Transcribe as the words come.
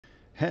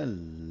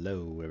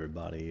Hello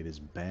everybody, it is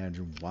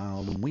Badge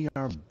Wild and we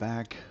are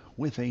back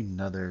with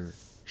another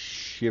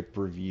ship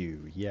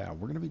review. Yeah,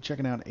 we're going to be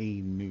checking out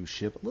a new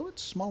ship, a little bit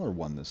smaller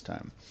one this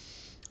time.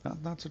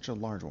 Not such a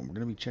large one. We're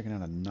going to be checking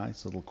out a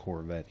nice little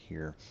Corvette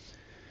here.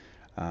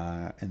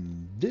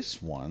 And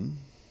this one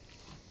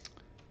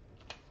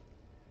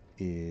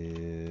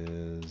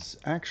is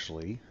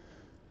actually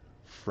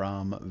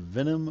from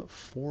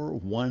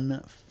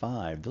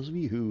Venom415. Those of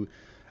you who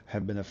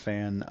have been a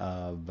fan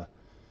of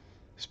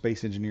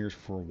space engineers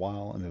for a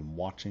while and been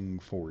watching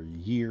for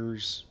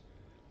years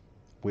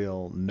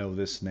will know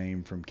this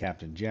name from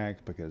Captain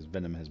Jack because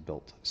Venom has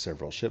built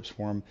several ships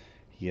for him.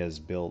 He has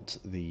built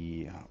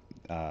the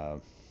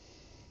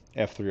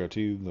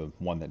F-302, the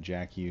one that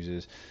Jack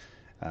uses.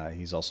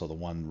 He's also the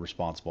one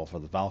responsible for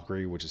the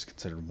Valkyrie, which is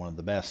considered one of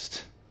the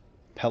best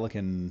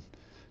Pelican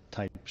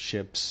type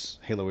ships,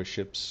 Halo-ish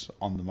ships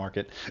on the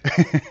market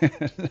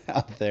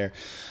out there.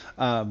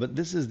 But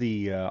this is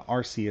the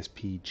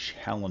RCSP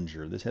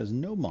Challenger. This has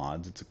no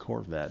mods. It's a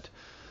Corvette.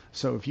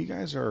 So if you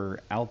guys are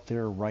out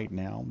there right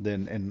now,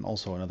 then, and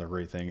also another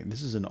great thing,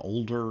 this is an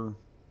older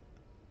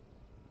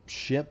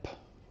ship,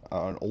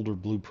 an older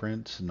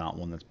blueprint, not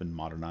one that's been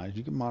modernized.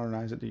 You can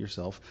modernize it to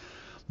yourself.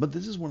 But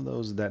this is one of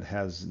those that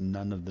has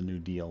none of the new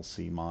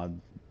DLC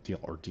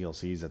or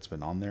DLCs that's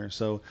been on there.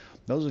 So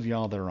those of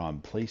y'all that are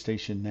on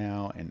PlayStation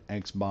now and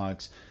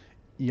Xbox,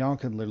 y'all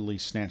could literally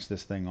snatch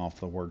this thing off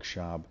the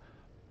workshop,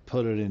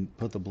 put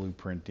the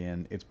blueprint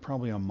in. It's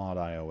probably on mod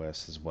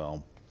iOS as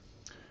well.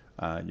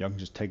 Y'all can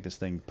just take this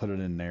thing, put it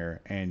in there,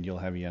 and you'll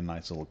have you a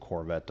nice little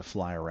Corvette to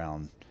fly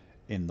around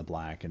in the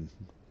black and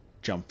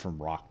jump from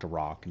rock to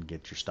rock and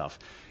get your stuff.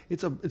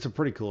 It's a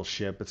pretty cool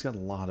ship. It's got a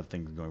lot of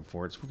things going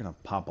for it. So we're gonna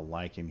pop a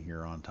like in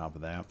here on top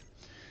of that,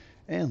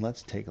 and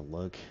let's take a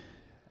look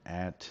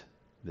at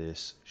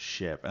this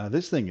ship.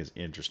 This thing is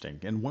interesting,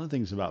 and one of the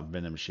things about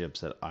Venom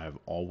ships that I've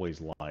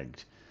always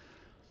liked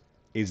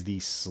is the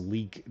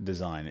sleek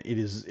design. It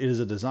is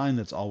a design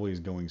that's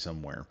always going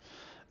somewhere.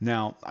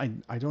 Now,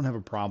 I don't have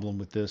a problem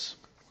with this,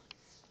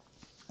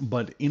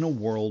 but in a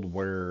world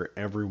where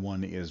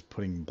everyone is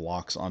putting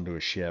blocks onto a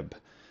ship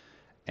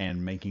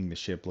and making the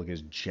ship look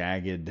as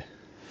jagged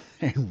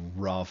and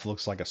rough,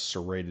 looks like a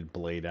serrated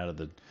blade out of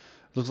the...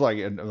 Looks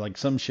like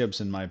some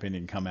ships, in my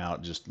opinion, come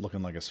out just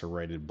looking like a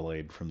serrated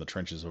blade from the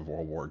trenches of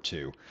World War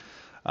II.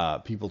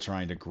 People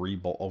trying to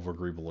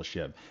over-greeble a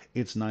ship.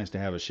 It's nice to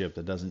have a ship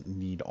that doesn't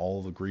need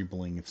all the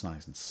greebling. It's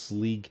nice and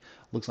sleek.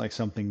 Looks like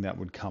something that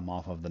would come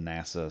off of the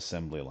NASA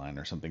assembly line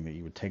or something that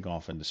you would take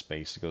off into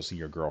space to go see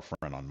your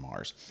girlfriend on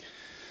Mars.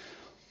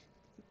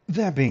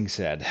 That being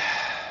said,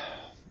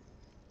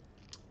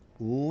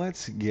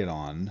 let's get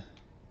on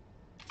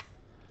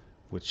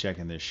with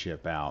checking this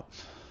ship out.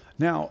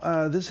 Now,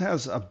 this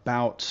has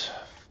about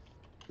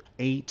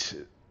 8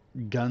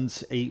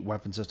 guns, 8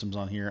 weapon systems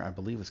on here. I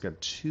believe it's got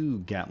 2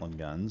 Gatling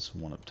guns,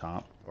 one up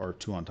top, or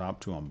 2 on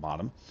top, 2 on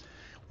bottom.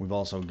 We've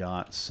also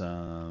got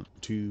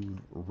 2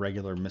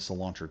 regular missile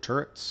launcher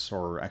turrets,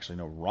 or actually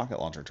no, rocket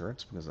launcher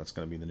turrets, because that's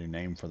going to be the new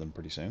name for them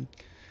pretty soon.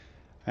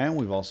 And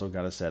we've also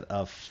got a set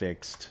of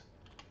fixed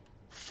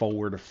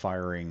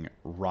forward-firing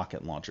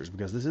rocket launchers,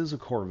 because this is a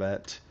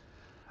Corvette,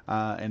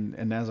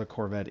 and as a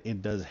Corvette,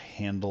 it does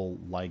handle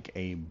like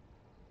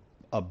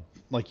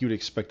like you'd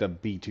expect a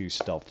B-2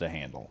 stealth to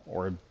handle,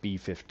 or a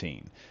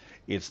B-15.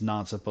 It's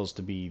not supposed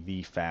to be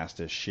the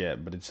fastest ship,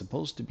 but it's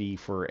supposed to be,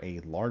 for a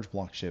large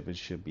block ship, it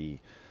should be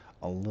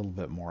a little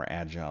bit more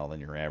agile than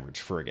your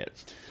average frigate.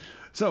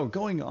 So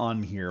going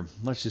on here,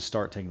 let's just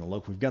start taking a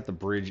look. We've got the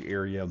bridge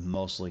area,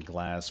 mostly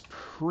glass,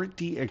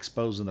 pretty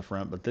exposed in the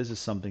front, but this is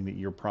something that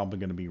you're probably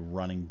going to be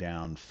running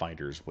down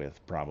fighters with,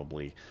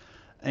 probably,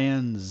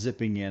 and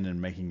zipping in and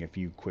making a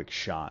few quick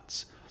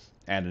shots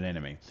at an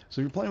enemy. So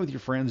if you're playing with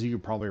your friends, you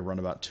could probably run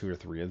about 2 or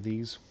 3 of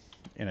these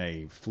in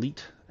a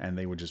fleet, and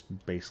they would just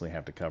basically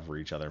have to cover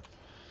each other.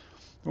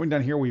 Going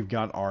down here, we've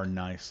got our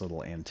nice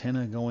little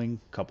antenna going,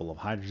 a couple of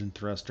hydrogen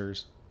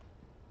thrusters,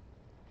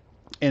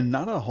 and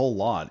not a whole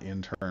lot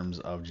in terms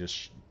of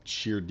just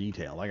sheer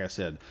detail. Like I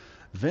said,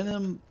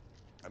 Venom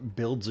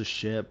builds a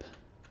ship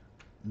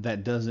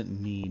that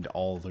doesn't need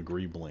all the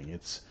greebling.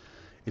 It's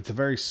a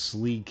very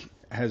sleek,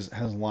 has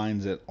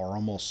lines that are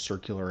almost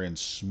circular and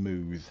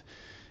smooth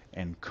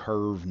and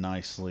curve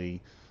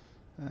nicely.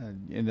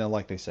 And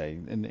like they say,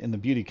 in the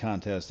beauty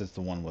contest, it's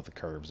the one with the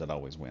curves that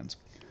always wins.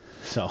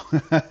 So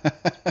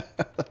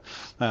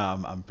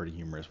I'm pretty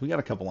humorous. We got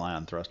a couple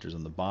ion thrusters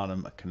on the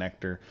bottom, a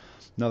connector,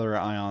 another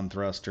ion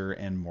thruster,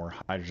 and more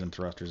hydrogen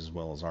thrusters, as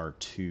well as our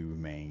 2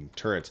 main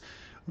turrets.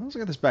 We also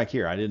got this back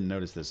here. I didn't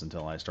notice this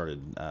until I started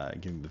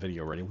getting the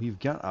video ready. We've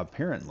got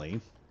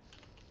apparently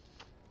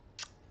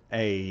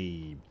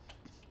a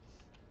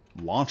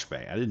launch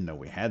bay. I didn't know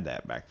we had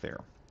that back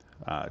there.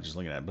 Just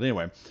looking at it. But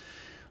anyway,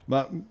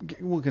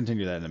 we'll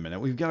continue that in a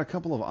minute. We've got a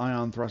couple of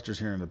ion thrusters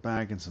here in the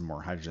back and some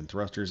more hydrogen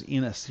thrusters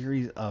in a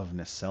series of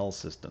nacelle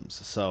systems.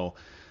 So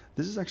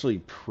this is actually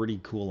a pretty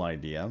cool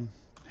idea,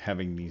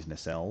 having these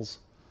nacelles.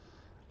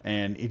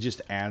 And it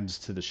just adds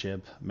to the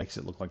ship, makes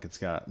it look like it's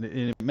got...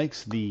 It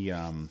makes the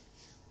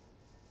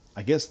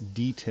I guess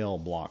detail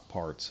block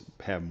parts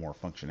have more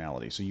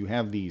functionality. So you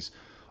have these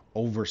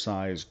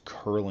oversized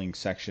curling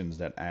sections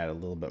that add a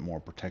little bit more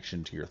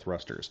protection to your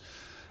thrusters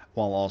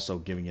while also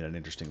giving it an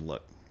interesting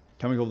look.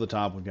 Coming over the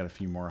top, we've got a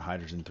few more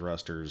hydrogen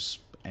thrusters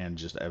and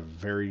just a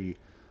very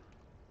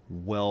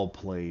well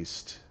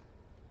placed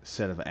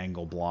set of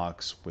angle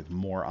blocks with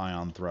more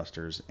ion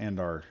thrusters and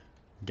our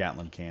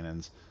Gatling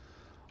cannons.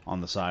 On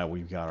the side,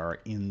 we've got our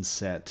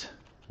inset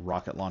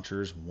rocket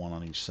launchers, one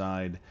on each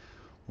side.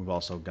 We've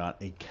also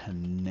got a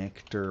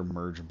connector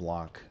merge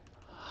block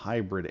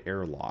hybrid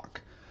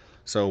airlock.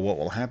 So what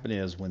will happen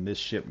is when this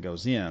ship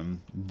goes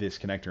in, this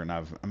connector, and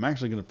I'm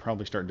actually going to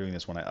probably start doing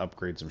this when I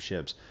upgrade some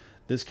ships.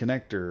 This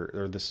connector,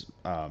 or this,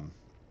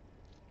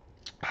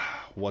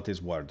 what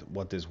is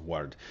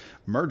word?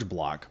 Merge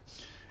block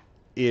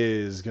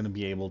is going to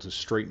be able to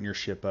straighten your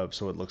ship up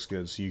so it looks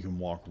good, so you can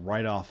walk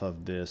right off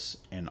of this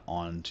and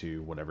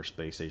onto whatever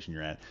space station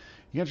you're at.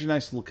 You got your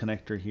nice little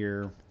connector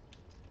here.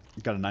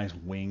 You've got a nice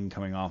wing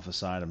coming off the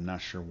side. I'm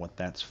not sure what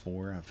that's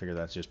for. I figure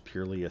that's just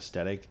purely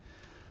aesthetic.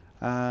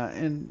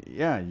 And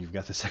yeah, you've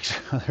got this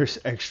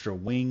extra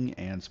wing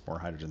and some more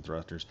hydrogen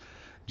thrusters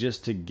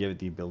just to give it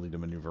the ability to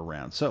maneuver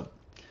around. So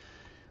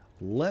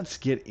let's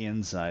get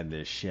inside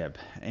this ship.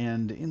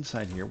 And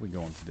inside here, we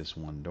go into this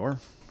one door.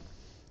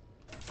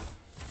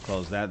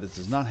 Close that. This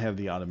does not have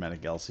the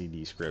automatic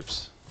LCD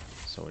scripts,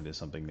 so it is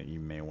something that you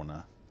may want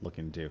to look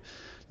into.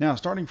 Now,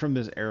 starting from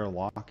this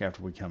airlock,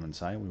 after we come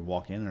inside, we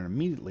walk in and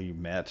immediately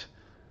met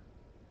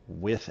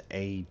with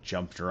a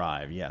jump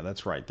drive. Yeah,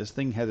 that's right. This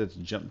thing has its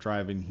jump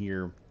drive in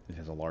here. It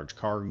has a large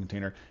cargo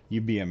container.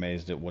 You'd be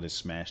amazed at what is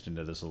smashed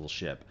into this little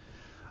ship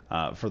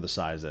for the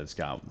size that it's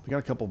got. We got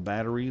a couple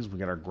batteries. We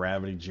got our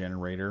gravity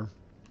generator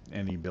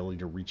and the ability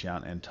to reach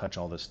out and touch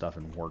all this stuff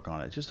and work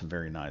on it. Just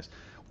very nice.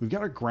 We've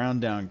got a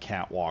ground down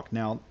catwalk.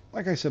 Now,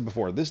 like I said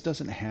before, this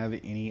doesn't have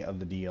any of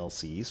the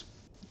DLCs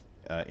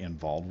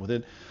involved with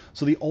it.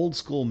 So the old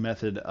school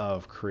method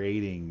of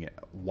creating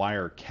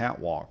wire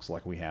catwalks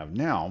like we have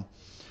now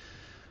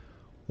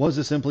was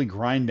to simply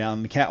grind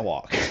down the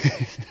catwalk.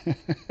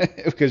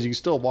 Because you can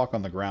still walk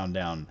on the ground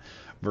down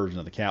version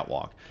of the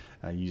catwalk.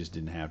 You just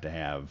didn't have to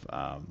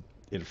have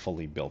it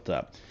fully built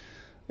up.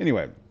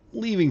 Anyway,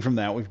 leaving from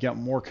that, we've got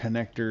more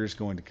connectors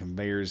going to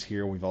conveyors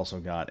here. We've also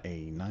got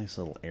a nice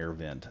little air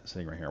vent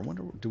sitting right here. I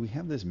wonder, do we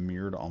have this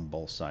mirrored on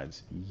both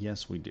sides?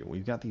 Yes, we do.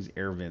 We've got these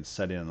air vents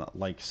set in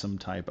like some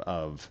type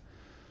of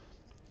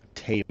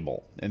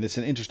table. And it's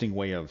an interesting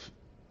way of,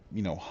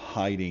 you know,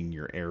 hiding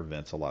your air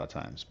vents a lot of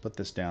times. Put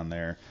this down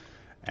there,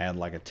 add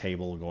like a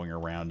table going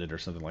around it or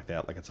something like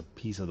that, like it's a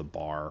piece of the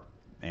bar,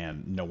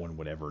 and no one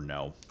would ever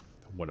know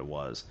what it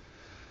was.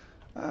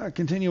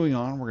 Continuing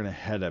on, we're going to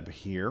head up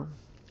here.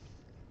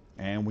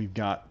 And we've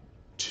got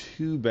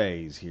two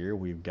bays here.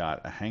 We've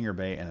got a hangar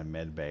bay and a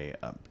med bay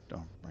up.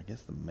 Oh, I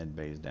guess the med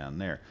bay is down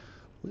there.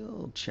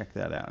 We'll check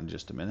that out in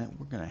just a minute.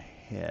 We're going to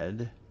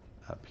head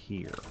up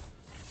here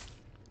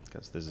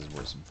because this is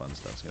where some fun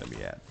stuff's going to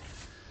be at.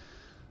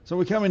 So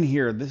we come in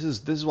here. This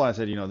is why I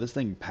said, you know, this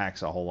thing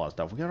packs a whole lot of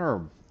stuff. We got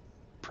our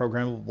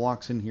programmable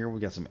blocks in here. We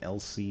got some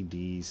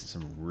LCDs,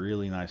 some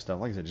really nice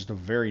stuff. Like I said, just a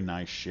very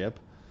nice ship.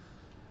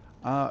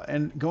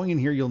 And going in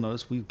here, you'll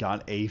notice we've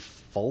got a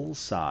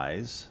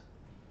full-size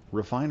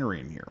refinery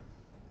in here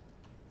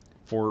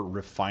for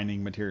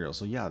refining materials.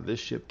 So yeah, this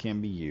ship can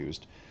be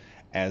used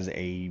as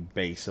a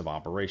base of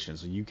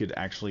operations. So you could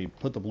actually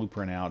put the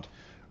blueprint out,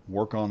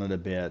 work on it a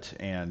bit,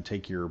 and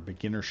take your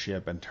beginner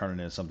ship and turn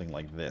it into something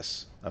like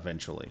this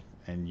eventually.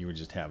 And you would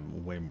just have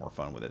way more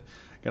fun with it.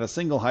 Got a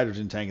single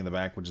hydrogen tank in the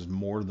back, which is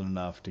more than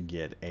enough to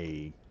get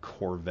a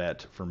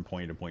Corvette from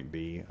point A to point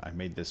B. I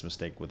made this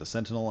mistake with a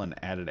Sentinel and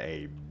added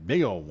a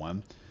big old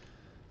one.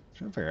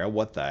 Trying to figure out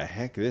what the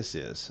heck this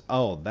is.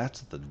 Oh,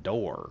 that's the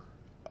door.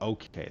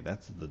 Okay,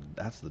 that's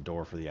the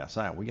door for the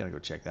outside. We got to go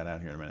check that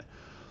out here in a minute.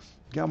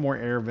 Got more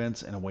air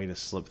vents and a way to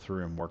slip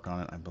through and work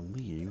on it, I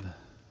believe.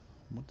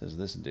 What does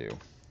this do?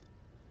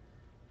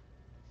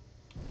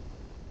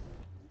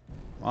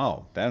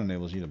 Oh, that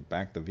enables you to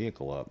back the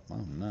vehicle up.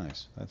 Oh,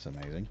 nice. That's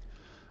amazing.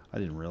 I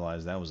didn't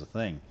realize that was a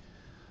thing.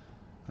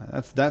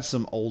 That's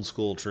some old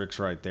school tricks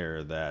right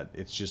there that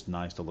it's just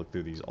nice to look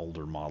through these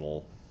older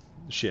model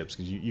ships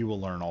because you will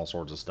learn all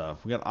sorts of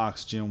stuff. We got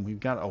oxygen. We've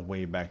got a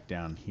way back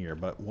down here,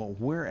 but what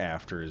we're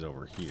after is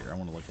over here. I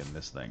want to look at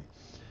this thing.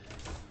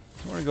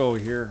 So we're going to go over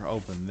here,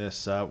 open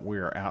this up. We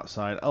are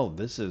outside. Oh,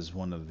 this is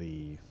one of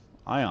the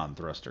ion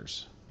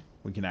thrusters.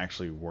 We can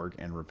actually work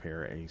and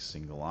repair a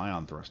single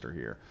ion thruster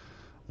here.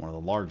 One of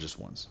the largest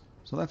ones.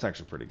 So that's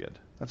actually pretty good.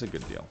 That's a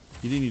good deal.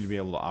 You do need to be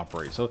able to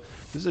operate. So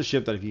this is a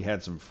ship that if you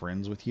had some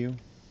friends with you,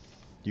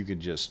 you could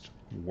just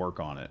work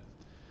on it.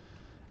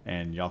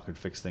 And y'all could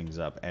fix things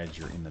up as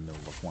you're in the middle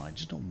of flying.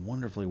 Just a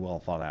wonderfully well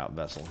thought out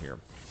vessel here.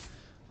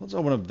 Let's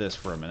open up this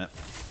for a minute.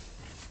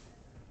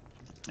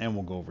 And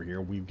we'll go over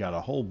here. We've got a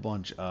whole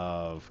bunch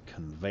of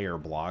conveyor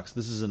blocks.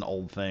 This is an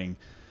old thing.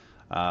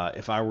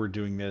 If I were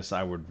doing this,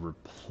 I would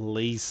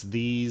replace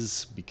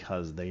these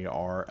because they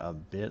are a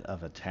bit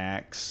of a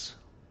tax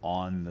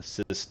on the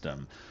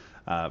system.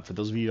 For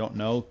those of you who don't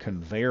know,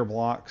 conveyor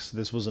blocks,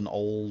 this was an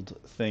old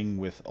thing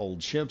with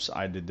old ships.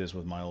 I did this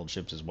with my old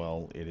ships as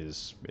well.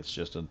 It's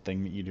just a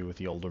thing that you do with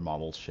the older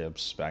model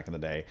ships back in the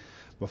day.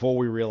 Before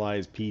we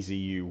realized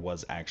PCU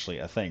was actually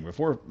a thing.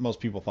 Before most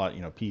people thought,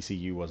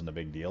 PCU wasn't a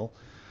big deal.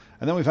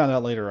 And then we found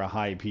out later a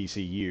high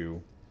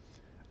PCU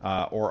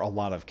or a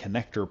lot of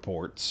connector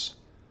ports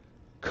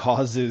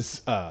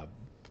causes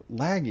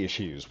lag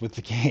issues with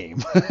the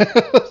game.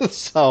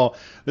 So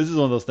this is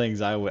one of those things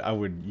I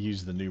would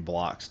use the new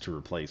blocks to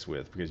replace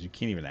with, because you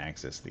can't even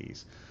access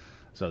these.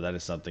 So that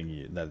is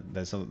something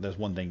that's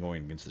one thing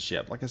going against the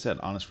ship. Like I said,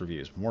 honest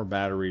reviews, more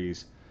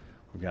batteries.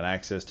 We've got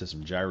access to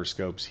some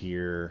gyroscopes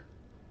here,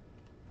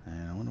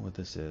 and I wonder what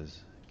this is.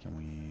 Can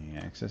we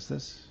access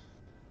this?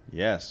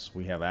 Yes,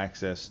 we have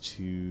access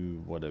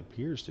to what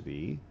appears to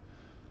be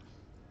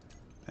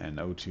an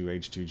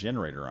O2H2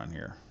 generator on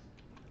here.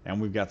 And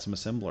we've got some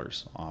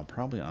assemblers,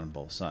 probably on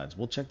both sides.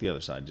 We'll check the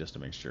other side just to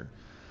make sure.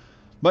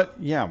 But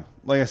yeah,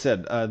 like I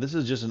said, this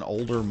is just an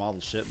older model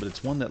ship, but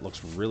it's one that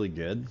looks really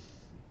good.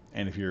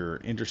 And if you're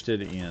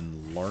interested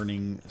in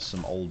learning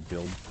some old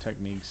build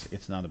techniques,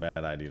 it's not a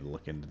bad idea to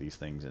look into these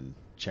things and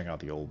check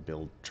out the old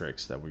build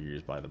tricks that were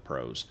used by the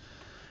pros.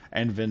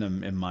 And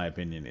Venom, in my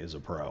opinion, is a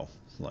pro.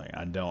 Like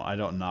I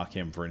don't knock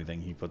him for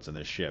anything he puts in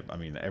this ship. I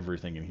mean,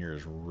 everything in here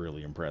is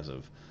really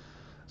impressive.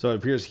 So it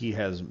appears he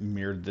has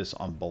mirrored this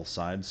on both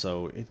sides,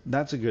 so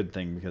that's a good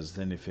thing, because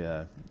then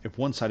if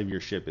one side of your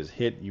ship is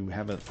hit, you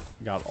haven't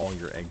got all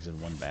your eggs in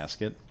one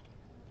basket.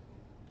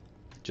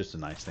 Just a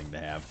nice thing to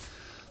have.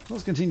 So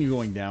let's continue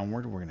going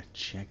downward. We're going to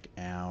check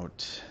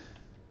out...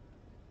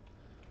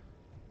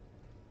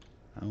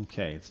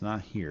 Okay, it's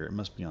not here. It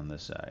must be on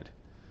this side.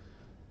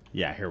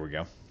 Yeah, here we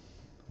go.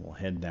 We'll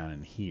head down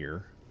in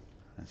here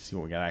and see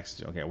what we got access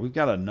to. Okay, we've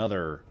got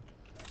another...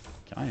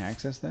 Can I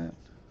access that?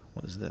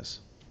 What is this?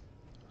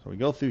 So we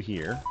go through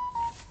here,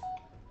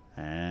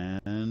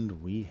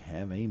 and we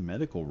have a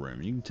medical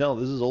room. You can tell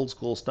this is old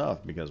school stuff,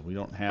 because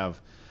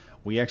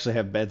we actually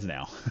have beds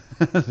now.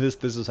 This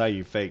is how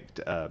you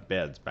faked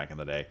beds back in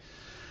the day.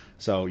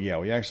 So yeah,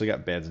 we actually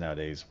got beds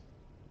nowadays.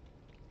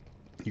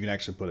 You can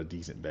actually put a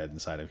decent bed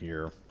inside of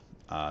here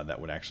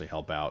that would actually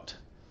help out.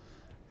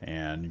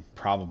 And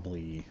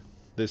probably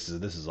this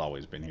has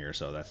always been here,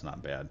 so that's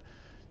not bad.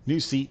 New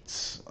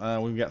seats.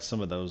 We've got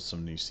some of those,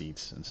 some new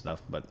seats and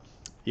stuff, but.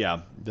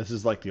 Yeah, this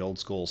is like the old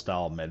school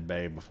style med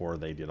bay before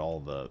they did all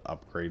the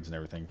upgrades and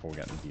everything before we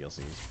got into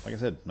DLCs. Like I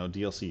said, no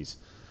DLCs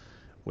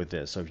with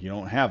this. So if you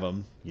don't have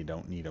them, you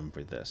don't need them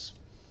for this.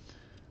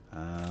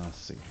 Let's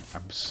see. I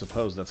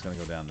suppose that's going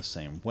to go down the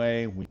same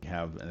way. We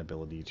have an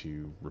ability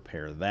to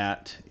repair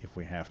that if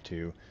we have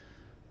to.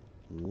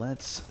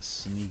 Let's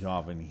sneak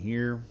off in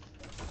here.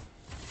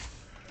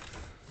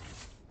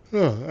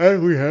 Oh,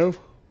 and we have...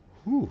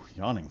 Whew,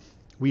 yawning.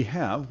 We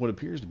have what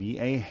appears to be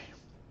a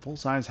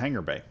full-size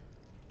hangar bay.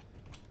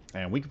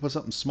 And we can put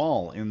something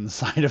small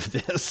inside of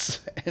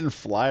this and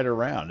fly it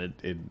around.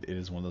 It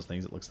is one of those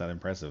things that looks that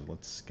impressive.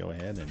 Let's go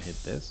ahead and hit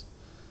this.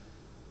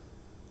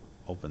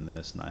 Open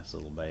this nice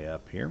little bay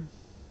up here.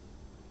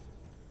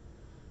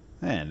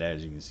 And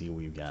as you can see,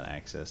 we've got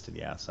access to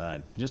the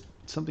outside. Just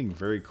something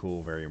very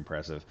cool, very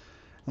impressive.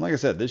 And like I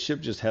said, this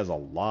ship just has a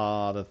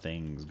lot of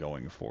things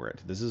going for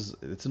it.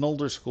 It's an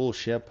older school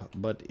ship,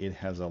 but it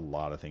has a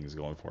lot of things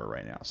going for it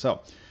right now. So,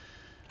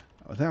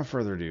 without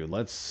further ado,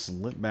 let's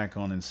slip back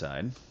on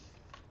inside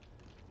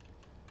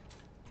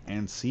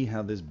and see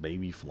how this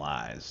baby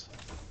flies.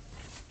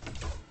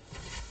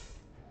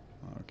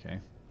 Okay.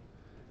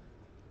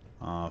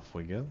 Off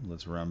we go.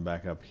 Let's run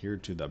back up here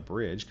to the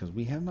bridge, because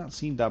we have not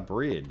seen the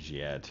bridge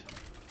yet.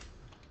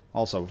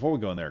 Also, before we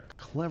go in there,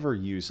 clever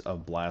use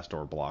of blast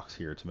door blocks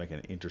here to make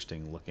an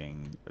interesting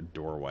looking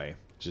doorway.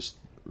 Just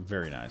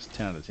very nice.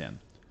 10 out of 10.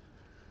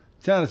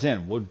 10 out of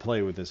 10. Would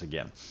play with this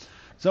again.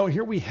 So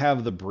here we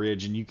have the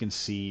bridge, and you can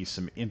see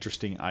some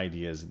interesting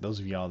ideas. Those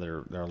of y'all that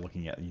are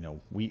looking at,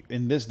 we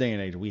in this day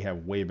and age, we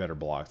have way better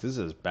blocks. This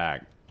is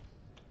back,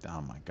 oh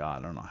my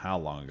God, I don't know how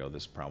long ago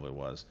this probably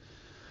was.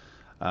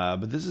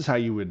 But this is how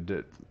you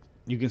would,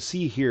 you can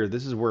see here,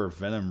 this is where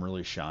Venom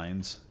really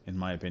shines, in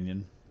my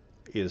opinion,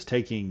 is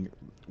taking,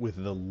 with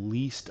the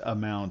least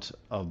amount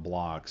of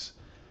blocks,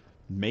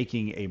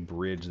 making a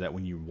bridge that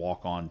when you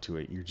walk onto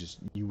it,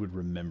 you would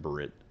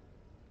remember it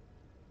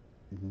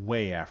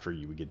way after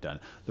you would get done.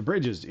 The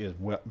bridge is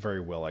very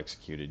well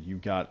executed.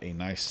 You've got a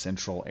nice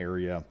central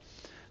area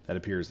that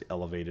appears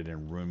elevated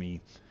and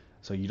roomy,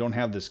 so you don't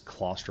have this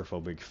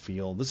claustrophobic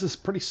feel. This is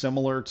pretty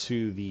similar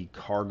to the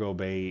cargo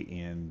bay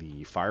in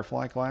the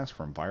Firefly class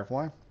from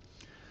Firefly.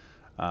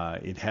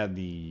 It had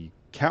the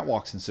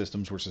catwalks and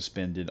systems were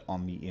suspended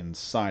on the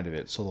inside of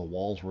it, so the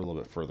walls were a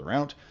little bit further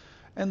out,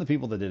 and the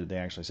people that did it, they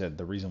actually said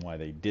the reason why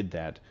they did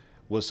that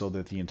was so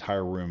that the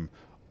entire room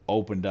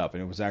opened up.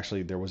 And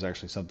there was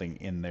actually something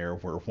in there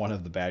where one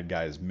of the bad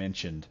guys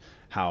mentioned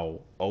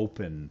how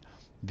open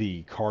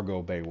the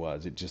cargo bay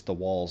was. The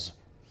walls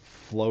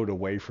flowed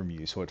away from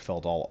you, so it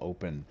felt all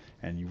open,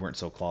 and you weren't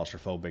so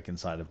claustrophobic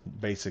inside of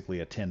basically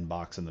a tin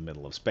box in the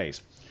middle of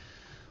space.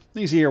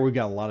 You see here we've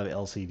got a lot of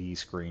LCD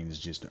screens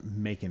just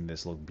making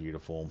this look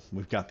beautiful.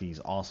 We've got these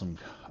awesome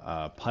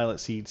pilot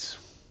seats.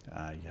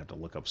 You have to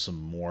look up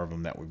some more of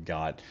them that we've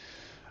got.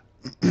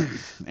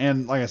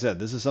 And like I said,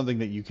 this is something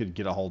that you could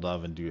get a hold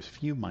of and do a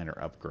few minor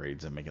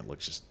upgrades and make it look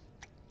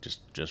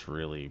just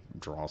really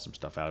draw some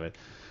stuff out of it.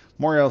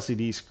 More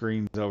LCD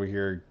screens over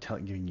here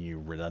giving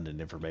you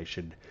redundant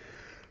information.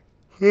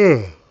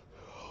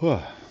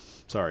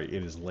 Sorry,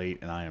 it is late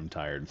and I am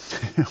tired.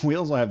 We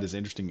also have this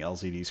interesting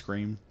LCD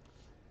screen,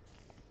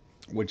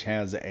 which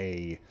has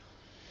a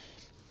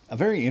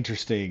very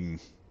interesting,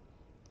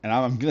 and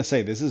I'm going to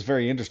say this is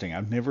very interesting.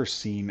 I've never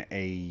seen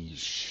a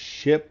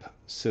ship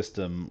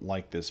system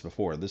like this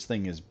before. This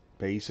thing is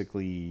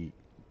basically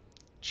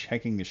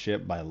checking the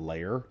ship by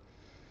layer.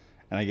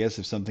 And I guess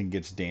if something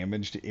gets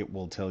damaged, it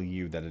will tell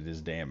you that it is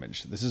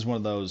damaged. This is one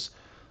of those,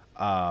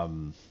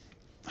 um,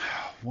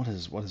 what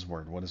is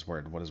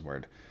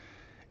word?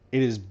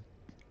 It is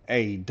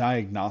a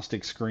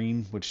diagnostic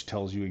screen which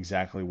tells you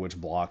exactly which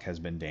block has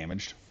been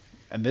damaged.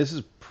 And this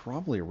is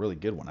probably a really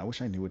good one. I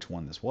wish I knew which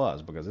one this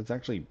was, because it's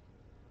actually,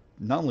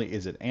 not only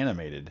is it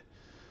animated,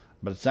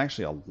 but it's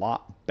actually a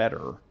lot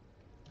better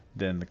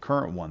than the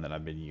current one that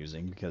I've been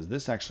using, because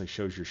this actually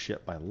shows your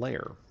ship by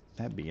layer.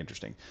 That'd be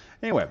interesting.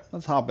 Anyway,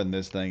 let's hop in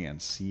this thing and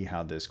see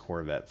how this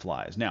Corvette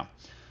flies. Now,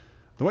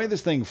 the way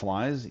this thing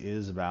flies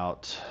is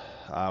about,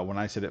 when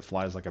I said it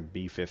flies like a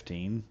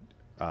B-15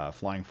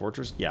 Flying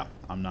Fortress, yeah,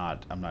 I'm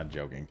not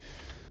joking.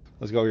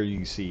 Let's go here. You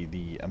can see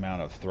the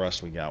amount of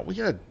thrust we got. We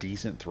got a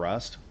decent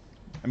thrust.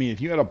 I mean, if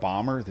you had a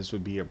bomber, this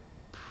would be a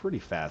pretty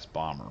fast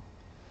bomber.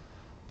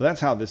 But that's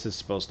how this is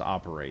supposed to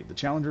operate. The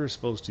Challenger is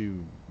supposed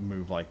to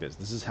move like this.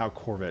 This is how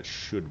Corvettes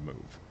should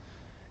move.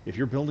 If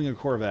you're building a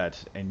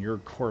Corvette and your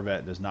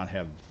Corvette does not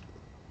have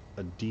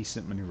a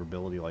decent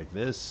maneuverability like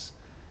this,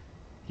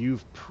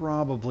 you've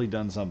probably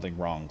done something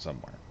wrong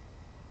somewhere.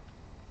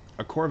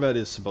 A Corvette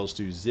is supposed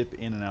to zip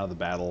in and out of the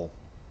battle,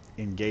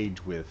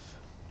 engage with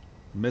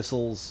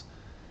missiles,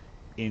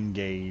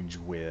 engage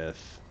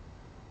with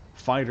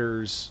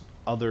fighters,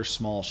 other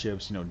small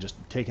ships, you know, just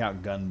take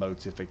out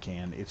gunboats if it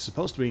can. It's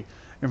supposed to be,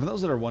 and for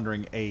those that are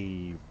wondering,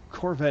 a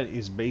Corvette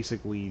is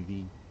basically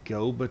the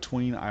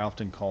go-between. I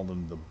often call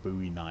them the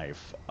Bowie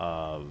knife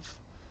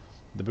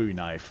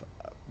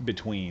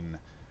between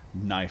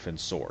knife and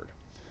sword.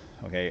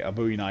 Okay, a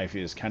Bowie knife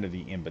is kind of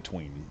the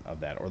in-between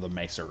of that, or the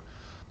macer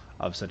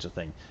of such a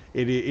thing.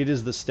 It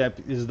is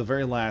the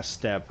very last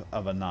step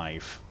of a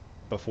knife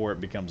before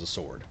it becomes a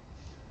sword.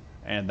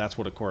 And that's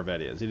what a Corvette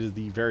is. It is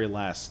the very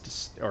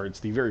last, or it's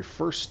the very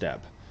first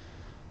step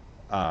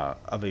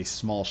of a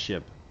small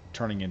ship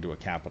turning into a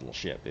capital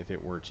ship. If you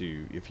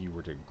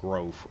were to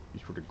grow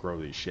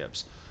these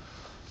ships.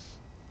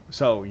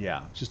 So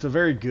yeah, just a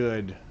very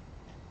good,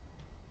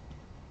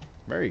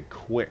 very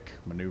quick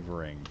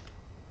maneuvering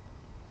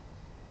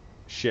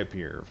ship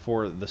here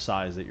for the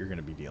size that you're going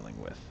to be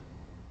dealing with.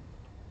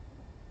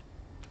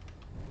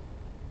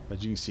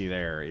 But you can see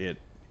there,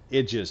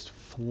 it just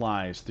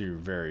flies through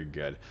very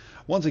good.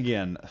 Once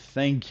again,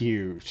 thank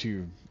you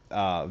to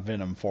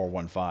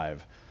Venom415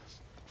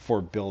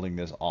 for building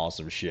this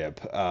awesome ship.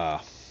 The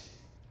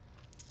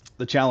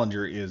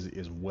Challenger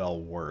is well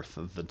worth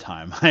the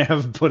time I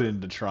have put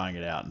into trying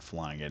it out and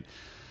flying it.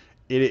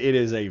 It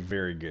is a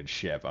very good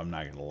ship, I'm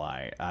not going to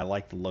lie. I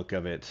like the look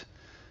of it.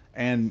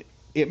 And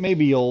it may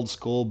be old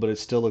school, but it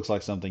still looks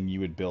like something you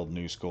would build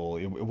new school.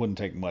 It wouldn't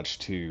take much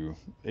to,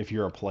 if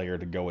you're a player,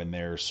 to go in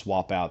there,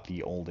 swap out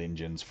the old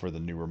engines for the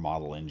newer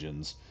model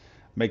engines,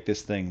 make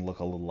this thing look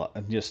a little,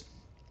 just,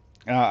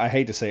 I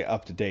hate to say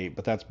up to date,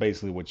 but that's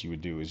basically what you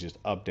would do, is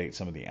just update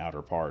some of the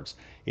outer parts.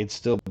 It'd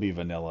still be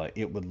vanilla,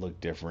 it would look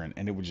different,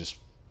 and it would just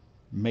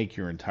make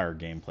your entire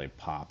gameplay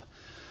pop.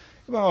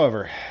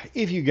 However,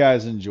 if you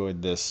guys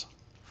enjoyed this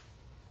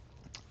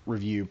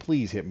review,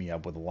 please hit me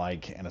up with a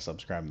like and a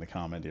subscribe in the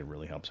comment. It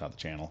really helps out the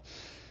channel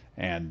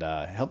and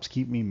helps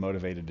keep me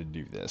motivated to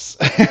do this.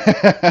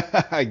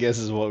 I guess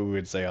is what we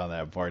would say on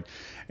that part.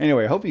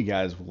 Anyway, I hope you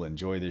guys will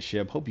enjoy this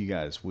ship. Hope you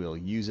guys will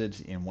use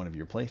it in one of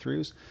your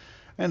playthroughs.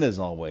 And as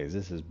always,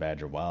 this is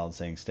Badger Wild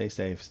saying stay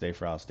safe, stay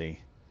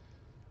frosty,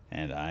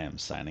 and I am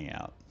signing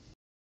out.